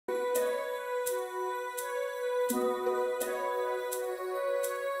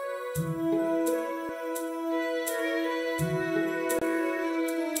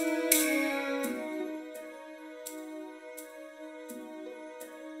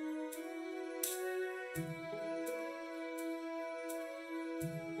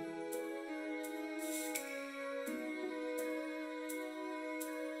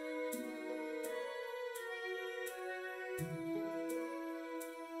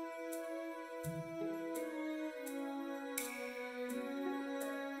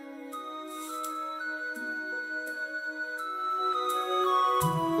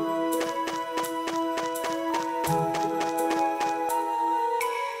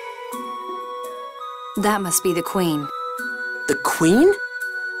That must be the queen. The queen?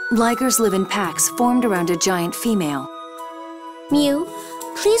 Ligers live in packs formed around a giant female. Mew,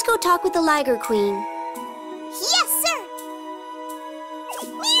 please go talk with the Liger Queen. Yes, sir!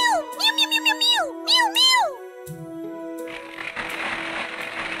 Mew! Mew, mew, mew, mew, mew! Mew, mew!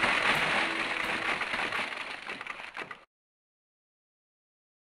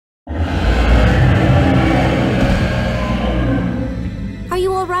 Are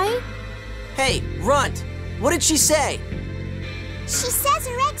you all right? Hey, Runt! What did she say? She says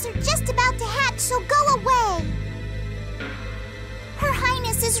her eggs are just about to hatch, so go away. Her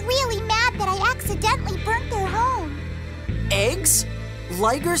Highness is really mad that I accidentally burnt their home. Eggs?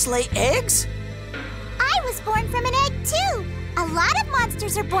 Ligers lay eggs? I was born from an egg, too. A lot of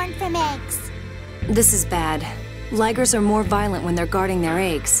monsters are born from eggs. This is bad. Ligers are more violent when they're guarding their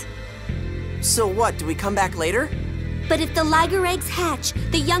eggs. So what, do we come back later? But if the Liger eggs hatch,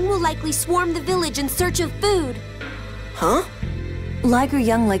 the young will likely swarm the village in search of food. Huh? Liger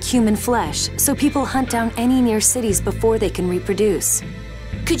young like human flesh, so people hunt down any near cities before they can reproduce.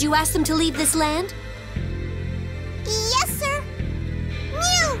 Could you ask them to leave this land? Yes, sir.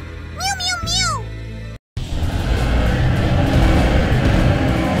 Mew! Mew, mew, mew!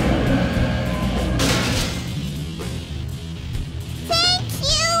 Thank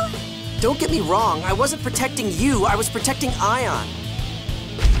you! Don't get me wrong, I wasn't protecting you, I was protecting Ion.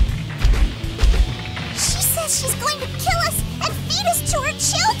 She says she's going to kill us and feed us to her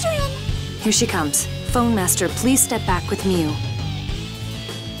children! Here she comes. Phone Master, please step back with Mew.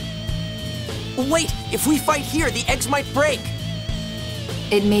 Wait, if we fight here, the eggs might break.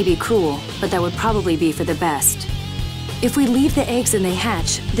 It may be cruel, but that would probably be for the best. If we leave the eggs and they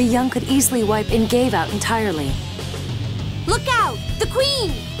hatch, the young could easily wipe Ingave out entirely. Look out! The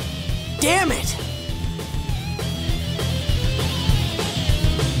Queen! Damn it!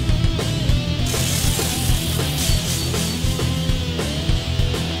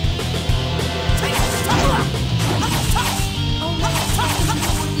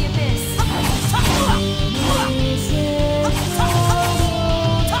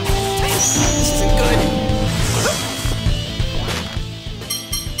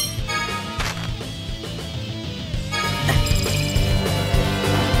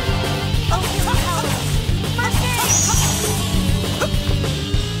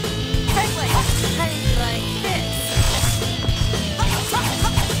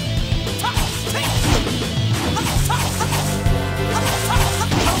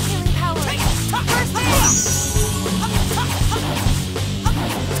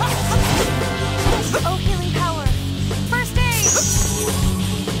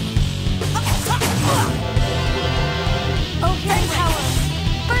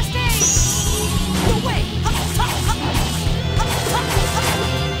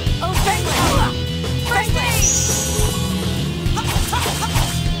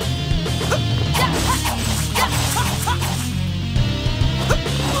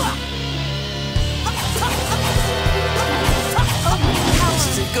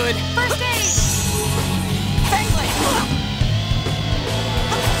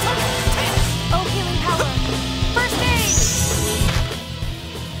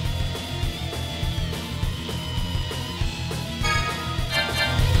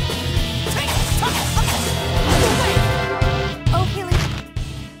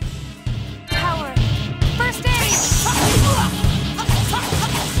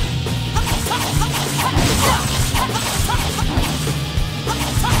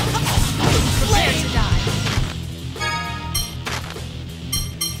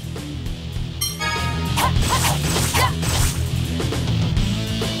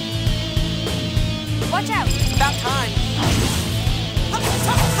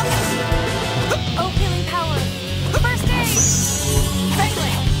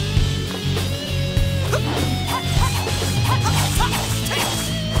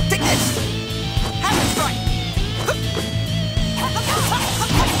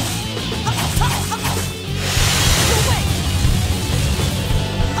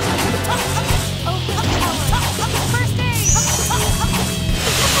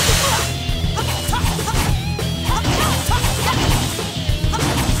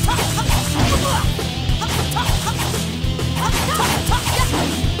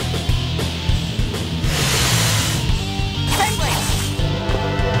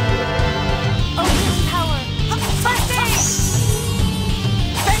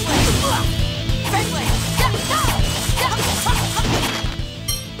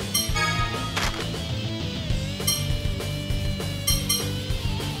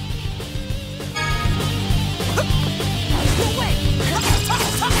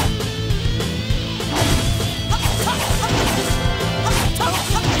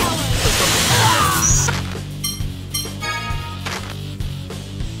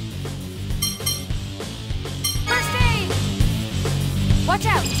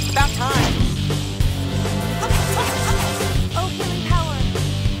 About time. Oh, healing power.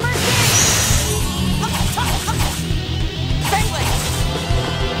 First Bangling! aid.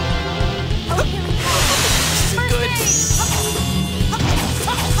 Oh, healing power. This is good.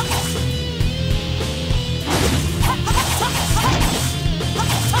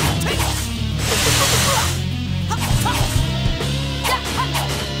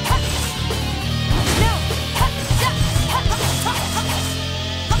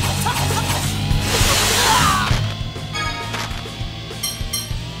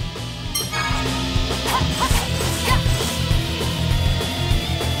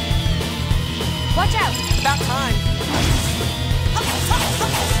 Watch out! About time.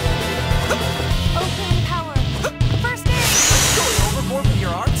 Oh, healing power. First aid. Going overboard with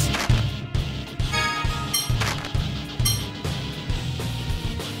your arts?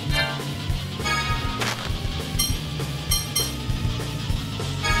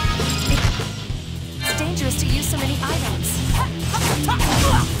 It's dangerous to use so many items.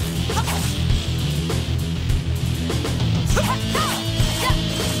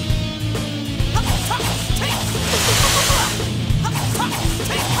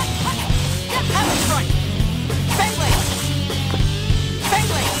 That's right. Bangling!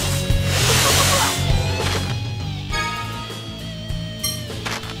 Bangling!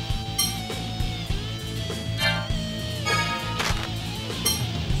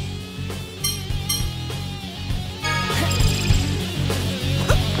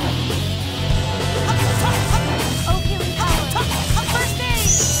 Oh, healing power. First aid.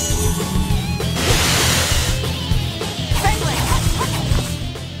 Bangling!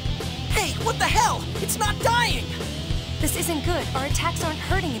 Hey, what the hell? It's not dying! This isn't good. Our attacks aren't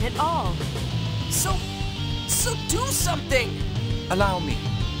hurting it at all. So do something! Allow me.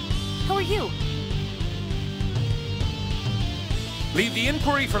 Who are you? Leave the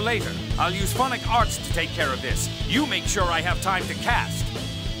inquiry for later. I'll use phonic arts to take care of this. You make sure I have time to cast.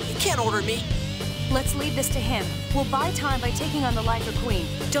 You can't order me. Let's leave this to him. We'll buy time by taking on the Liger Queen.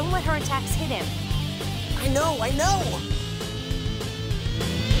 Don't let her attacks hit him. I know.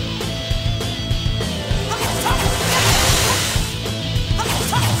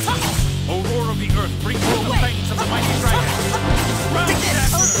 O roar of the earth, bring forth the fangs of the mighty dragon. Round Oh,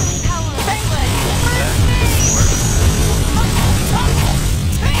 Dasher! healing power. Bangling!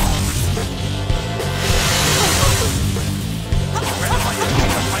 Grant my enemy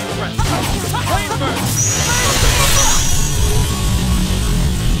the final breath. Flame burst!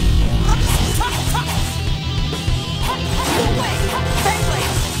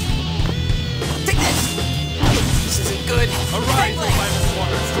 Take this! This isn't good. Arise, O violent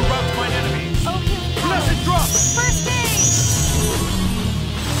waters, to rout mine enemies. Oh, healing power. Blessed drop! First aid.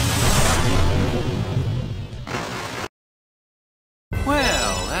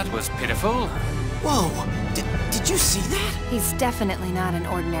 Well, that was pitiful. Whoa! Did you see that? He's definitely not an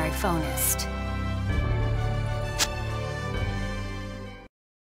ordinary phonist.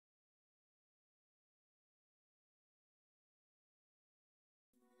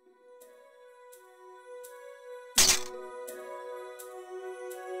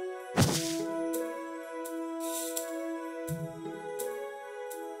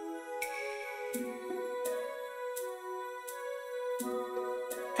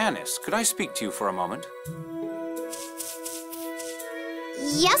 Annis, could I speak to you for a moment?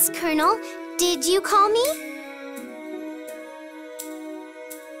 Yes, Colonel. Did you call me?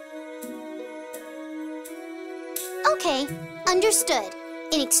 Okay, understood.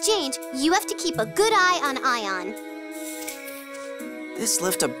 In exchange, you have to keep a good eye on Ion. This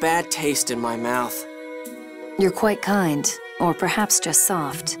left a bad taste in my mouth. You're quite kind, or perhaps just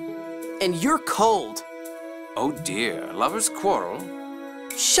soft. And you're cold. Oh dear, lovers quarrel?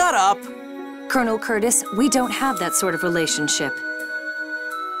 Shut up! Colonel Curtis, we don't have that sort of relationship.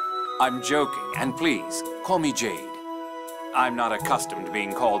 I'm joking, and please, call me Jade. I'm not accustomed to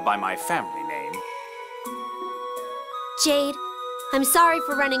being called by my family name. Jade, I'm sorry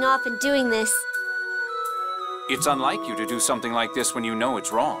for running off and doing this. It's unlike you to do something like this when you know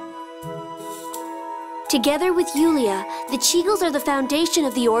it's wrong. Together with Yulia, the Cheagles are the foundation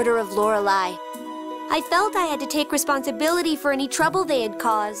of the Order of Lorelei. I felt I had to take responsibility for any trouble they had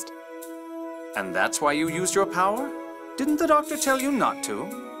caused. And that's why you used your power? Didn't the doctor tell you not to?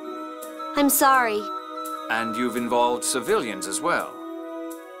 I'm sorry. And you've involved civilians as well.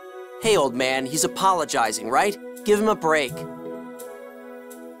 Hey, old man, he's apologizing, right? Give him a break.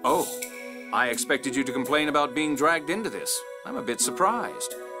 Oh, I expected you to complain about being dragged into this. I'm a bit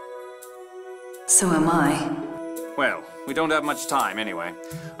surprised. So am I. Well, we don't have much time anyway.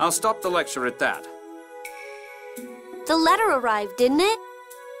 I'll stop the lecture at that. The letter arrived, didn't it?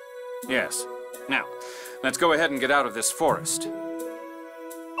 Yes. Now, let's go ahead and get out of this forest.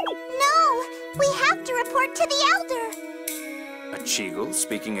 No! We have to report to the Elder! A Cheagle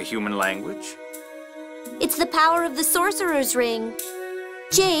speaking a human language? It's the power of the Sorcerer's Ring.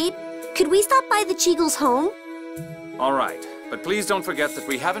 Jade, could we stop by the Cheagle's home? All right, but please don't forget that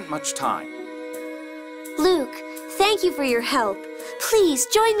we haven't much time. Luke, thank you for your help. Please,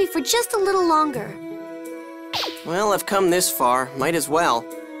 join me for just a little longer. Well, I've come this far. Might as well.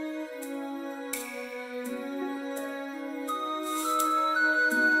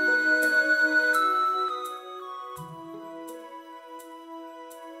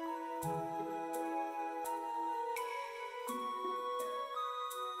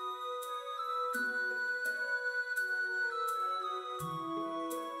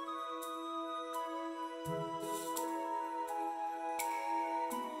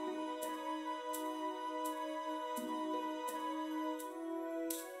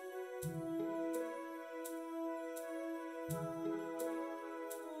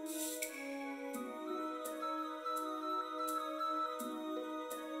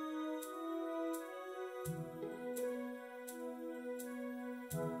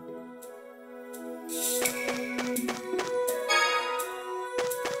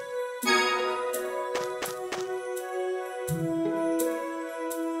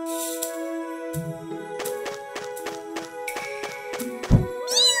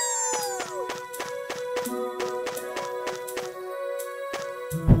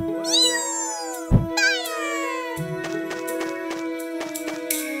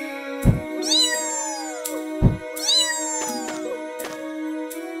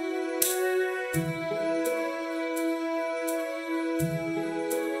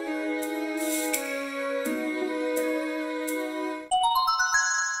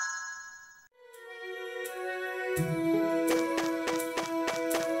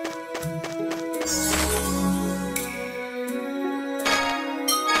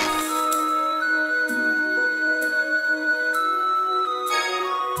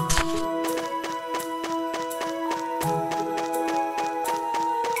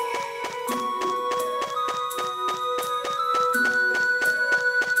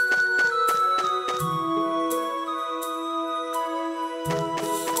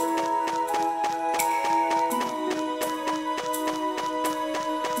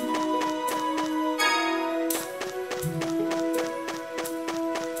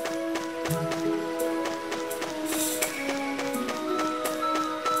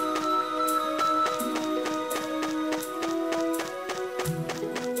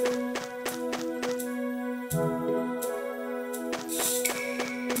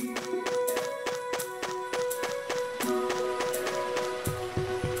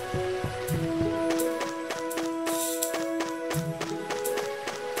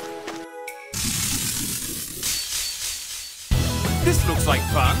 This looks like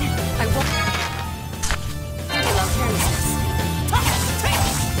fun. I won't.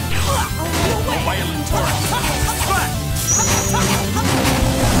 Violent torrent.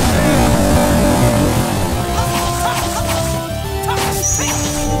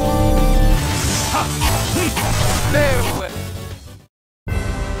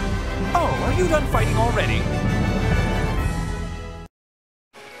 Oh, are you done fighting already?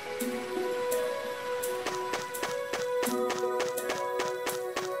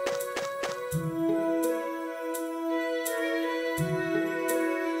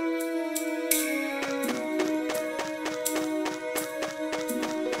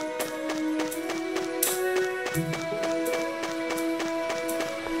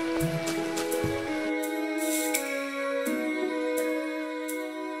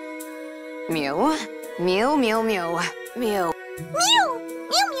 Mew, mew, mew, mew, mew. Mew! Mew,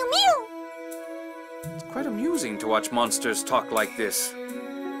 mew, mew! It's quite amusing to watch monsters talk like this.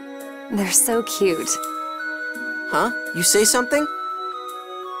 They're so cute. Huh? You say something?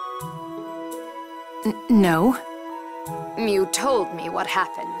 No. Mew told me what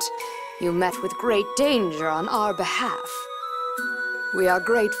happened. You met with great danger on our behalf. We are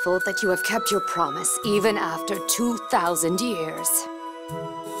grateful that you have kept your promise even after 2,000 years.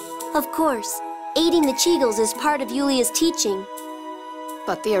 Of course, aiding the Cheagles is part of Yulia's teaching.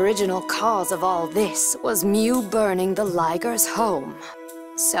 But the original cause of all this was Mew burning the Liger's home.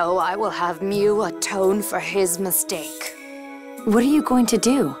 So I will have Mew atone for his mistake. What are you going to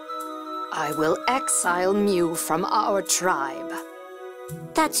do? I will exile Mew from our tribe.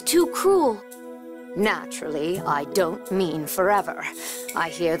 That's too cruel. Naturally, I don't mean forever. I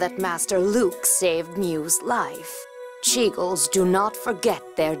hear that Master Luke saved Mew's life. Cheagles do not forget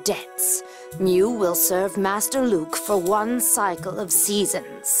their debts. Mew will serve Master Luke for one cycle of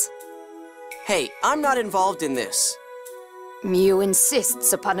seasons. Hey, I'm not involved in this. Mew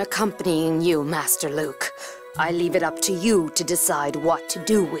insists upon accompanying you, Master Luke. I leave it up to you to decide what to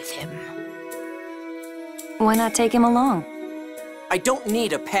do with him. Why not take him along? I don't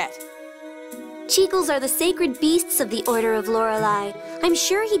need a pet. Cheagles are the sacred beasts of the Order of Lorelei. I'm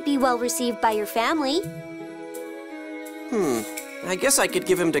sure he'd be well received by your family. I guess I could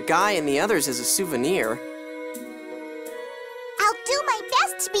give him to Guy and the others as a souvenir. I'll do my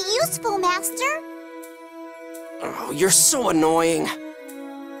best to be useful, Master. Oh, you're so annoying.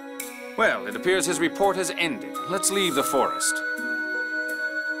 Well, it appears his report has ended. Let's leave the forest.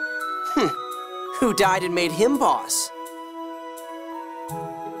 Who died and made him boss?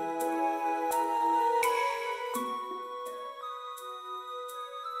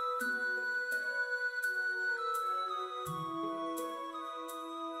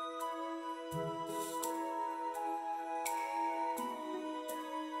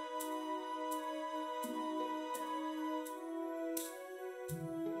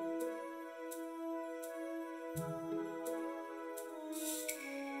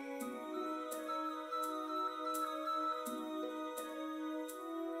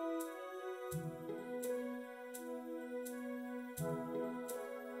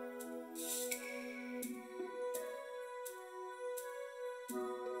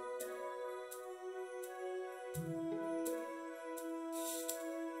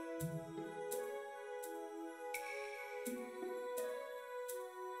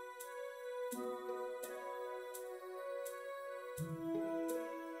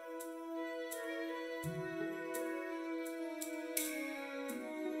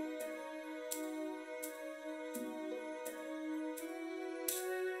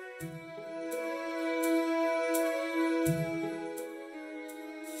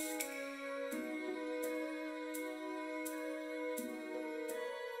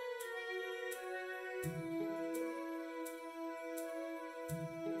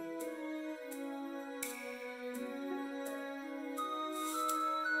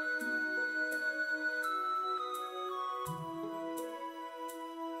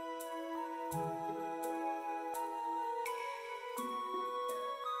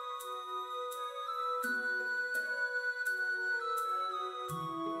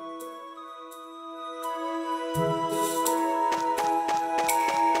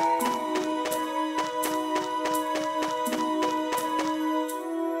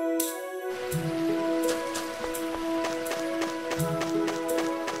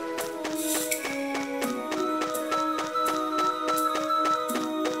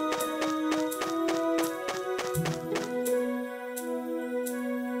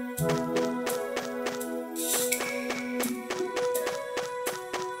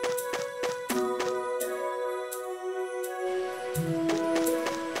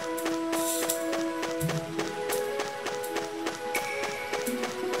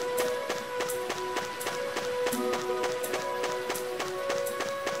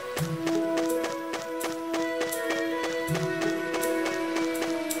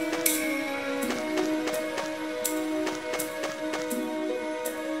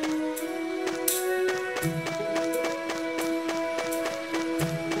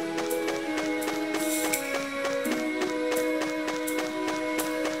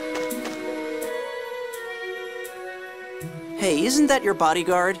 Hey, isn't that your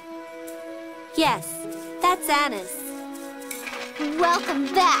bodyguard? Yes, that's Annis.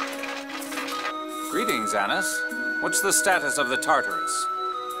 Welcome back. Greetings, Annis. What's the status of the Tartarus?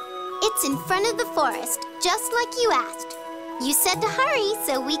 It's in front of the forest, just like you asked. You said to hurry,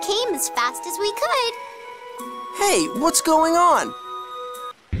 so we came as fast as we could. Hey, what's going on?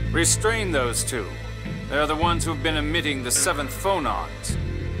 Restrain those two. They're the ones who've been emitting the 7th phonons.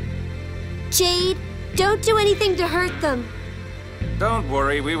 Jade, don't do anything to hurt them. Don't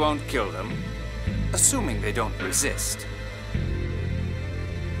worry, we won't kill them. Assuming they don't resist.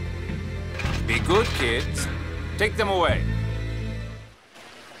 Be good, kids. Take them away.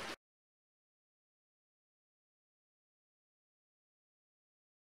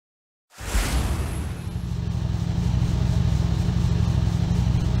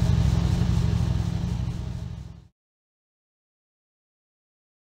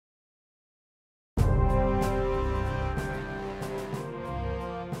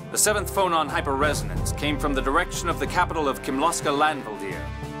 The 7th phonon hyperresonance came from the direction of the capital of Kimlaska Landvaldir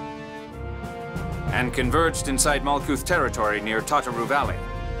and converged inside Malkuth territory near Tataru Valley.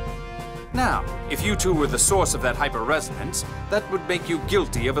 Now, if you two were the source of that hyperresonance, that would make you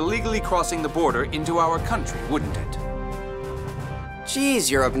guilty of illegally crossing the border into our country, wouldn't it?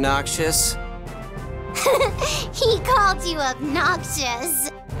 Jeez, you're obnoxious. He called you obnoxious.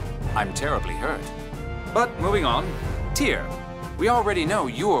 I'm terribly hurt. But moving on, Tyr, we already know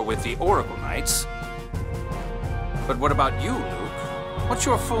you're with the Oracle Knights. But what about you, Luke? What's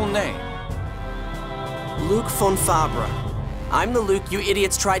your full name? Luke von Fabra. I'm the Luke you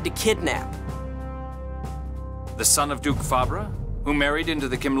idiots tried to kidnap. The son of Duke Fabra, who married into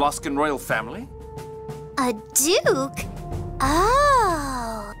the Kimlaskan royal family? A duke?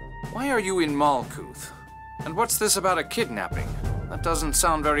 Oh. Why are you in Malkuth? And what's this about a kidnapping? That doesn't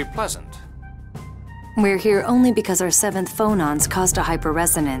sound very pleasant. We're here only because our 7th phonons caused a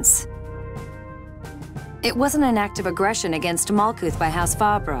hyperresonance. It wasn't an act of aggression against Malkuth by House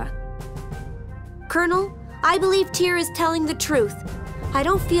Fabra. Colonel, I believe Tyr is telling the truth. I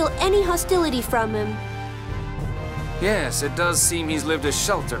don't feel any hostility from him. Yes, it does seem he's lived a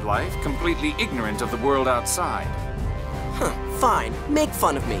sheltered life, completely ignorant of the world outside. Huh, fine. Make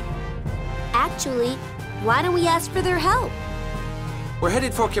fun of me. Actually, why don't we ask for their help? We're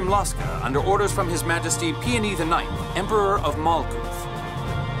headed for Kimlaska under orders from His Majesty Peony the Ninth, Emperor of Malkuth.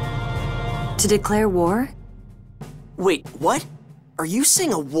 To declare war? Wait, what? Are you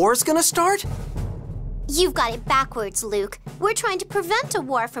saying a war's gonna start? You've got it backwards, Luke. We're trying to prevent a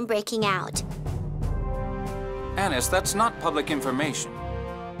war from breaking out. Annis, that's not public information.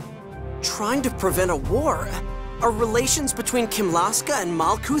 Trying to prevent a war? Are relations between Kimlaska and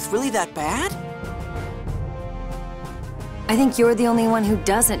Malkuth really that bad? I think you're the only one who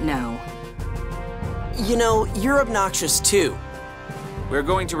doesn't know. You know, you're obnoxious too. We're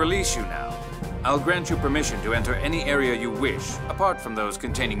going to release you now. I'll grant you permission to enter any area you wish, apart from those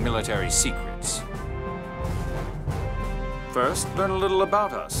containing military secrets. First, learn a little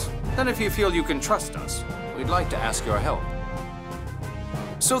about us. Then if you feel you can trust us, we'd like to ask your help.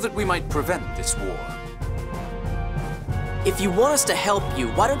 So that we might prevent this war. If you want us to help you,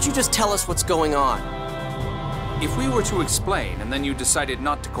 why don't you just tell us what's going on? If we were to explain and then you decided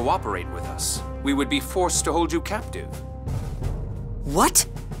not to cooperate with us, we would be forced to hold you captive. What?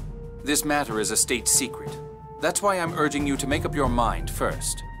 This matter is a state secret. That's why I'm urging you to make up your mind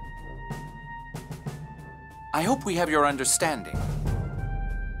first. I hope we have your understanding.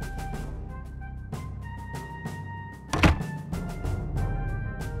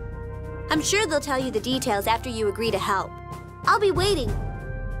 I'm sure they'll tell you the details after you agree to help. I'll be waiting.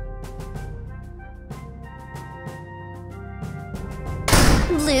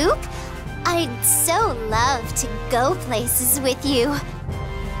 Luke, I'd so love to go places with you.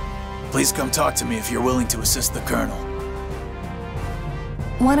 Please come talk to me if you're willing to assist the Colonel.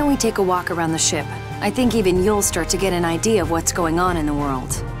 Why don't we take a walk around the ship? I think even you'll start to get an idea of what's going on in the world.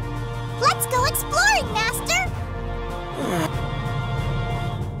 Let's go exploring, Master!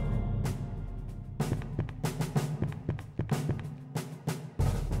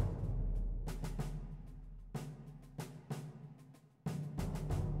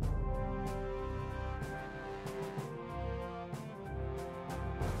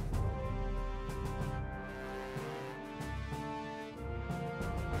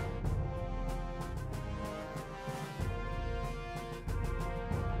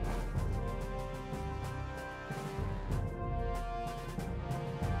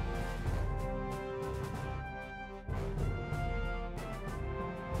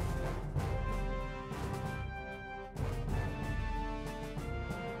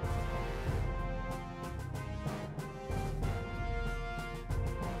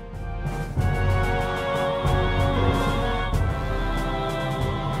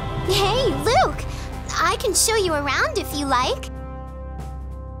 Hey, Luke! I can show you around if you like.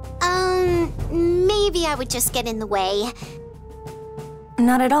 Maybe I would just get in the way.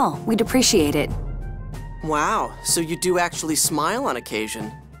 Not at all. We'd appreciate it. Wow, so you do actually smile on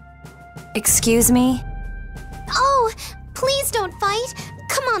occasion. Excuse me? Oh, please don't fight.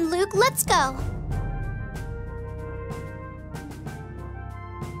 Come on, Luke, let's go.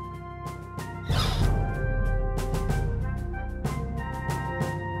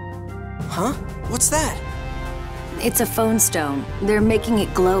 Huh? What's that? It's a phone stone. They're making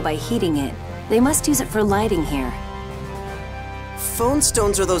it glow by heating it. They must use it for lighting here. Phone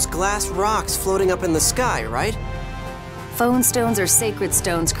stones are those glass rocks floating up in the sky, right? Phone stones are sacred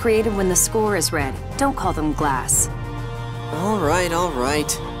stones created when the score is read. Don't call them glass. All right, all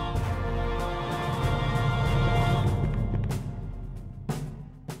right.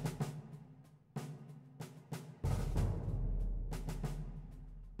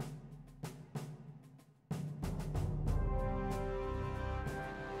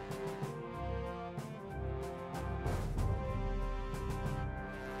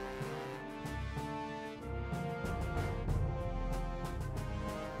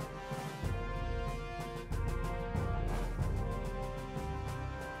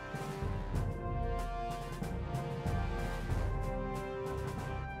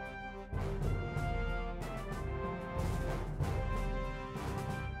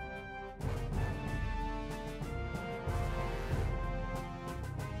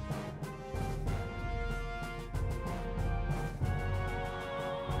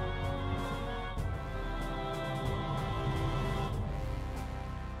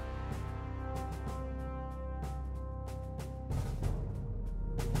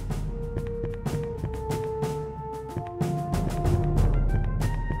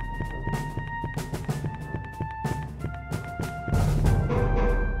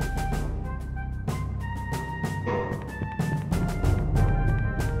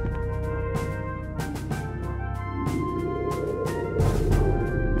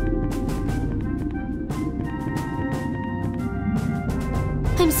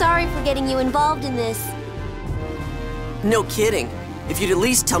 sorry for getting you involved in this. No kidding. If you'd at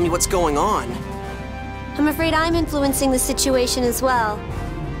least tell me what's going on. I'm afraid I'm influencing the situation as well.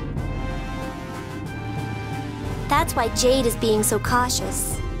 That's why Jade is being so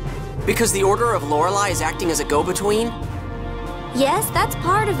cautious. Because the Order of Lorelei is acting as a go-between? Yes, that's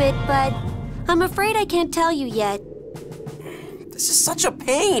part of it, but I'm afraid I can't tell you yet. This is such a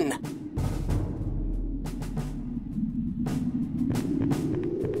pain!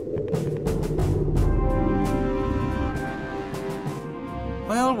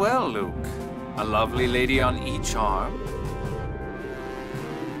 Well, well, Luke. A lovely lady on each arm.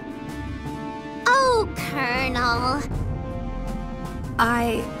 Oh, Colonel.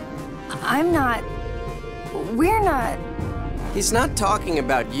 I'm not... We're not... He's not talking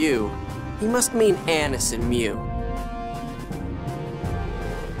about you. He must mean Annis and Mew.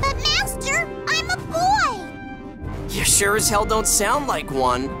 But Master, I'm a boy! You sure as hell don't sound like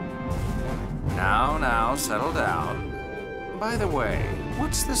one. Now, settle down. By the way,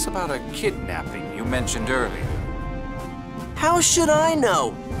 what's this about a kidnapping you mentioned earlier? How should I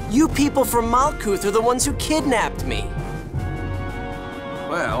know? You people from Malkuth are the ones who kidnapped me.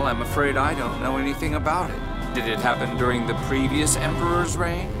 Well, I'm afraid I don't know anything about it. Did it happen during the previous Emperor's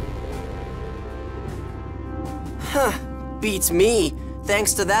reign? Huh, beats me.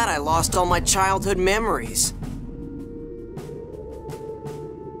 Thanks to that, I lost all my childhood memories.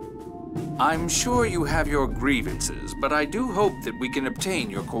 I'm sure you have your grievances, but I do hope that we can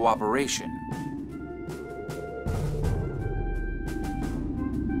obtain your cooperation.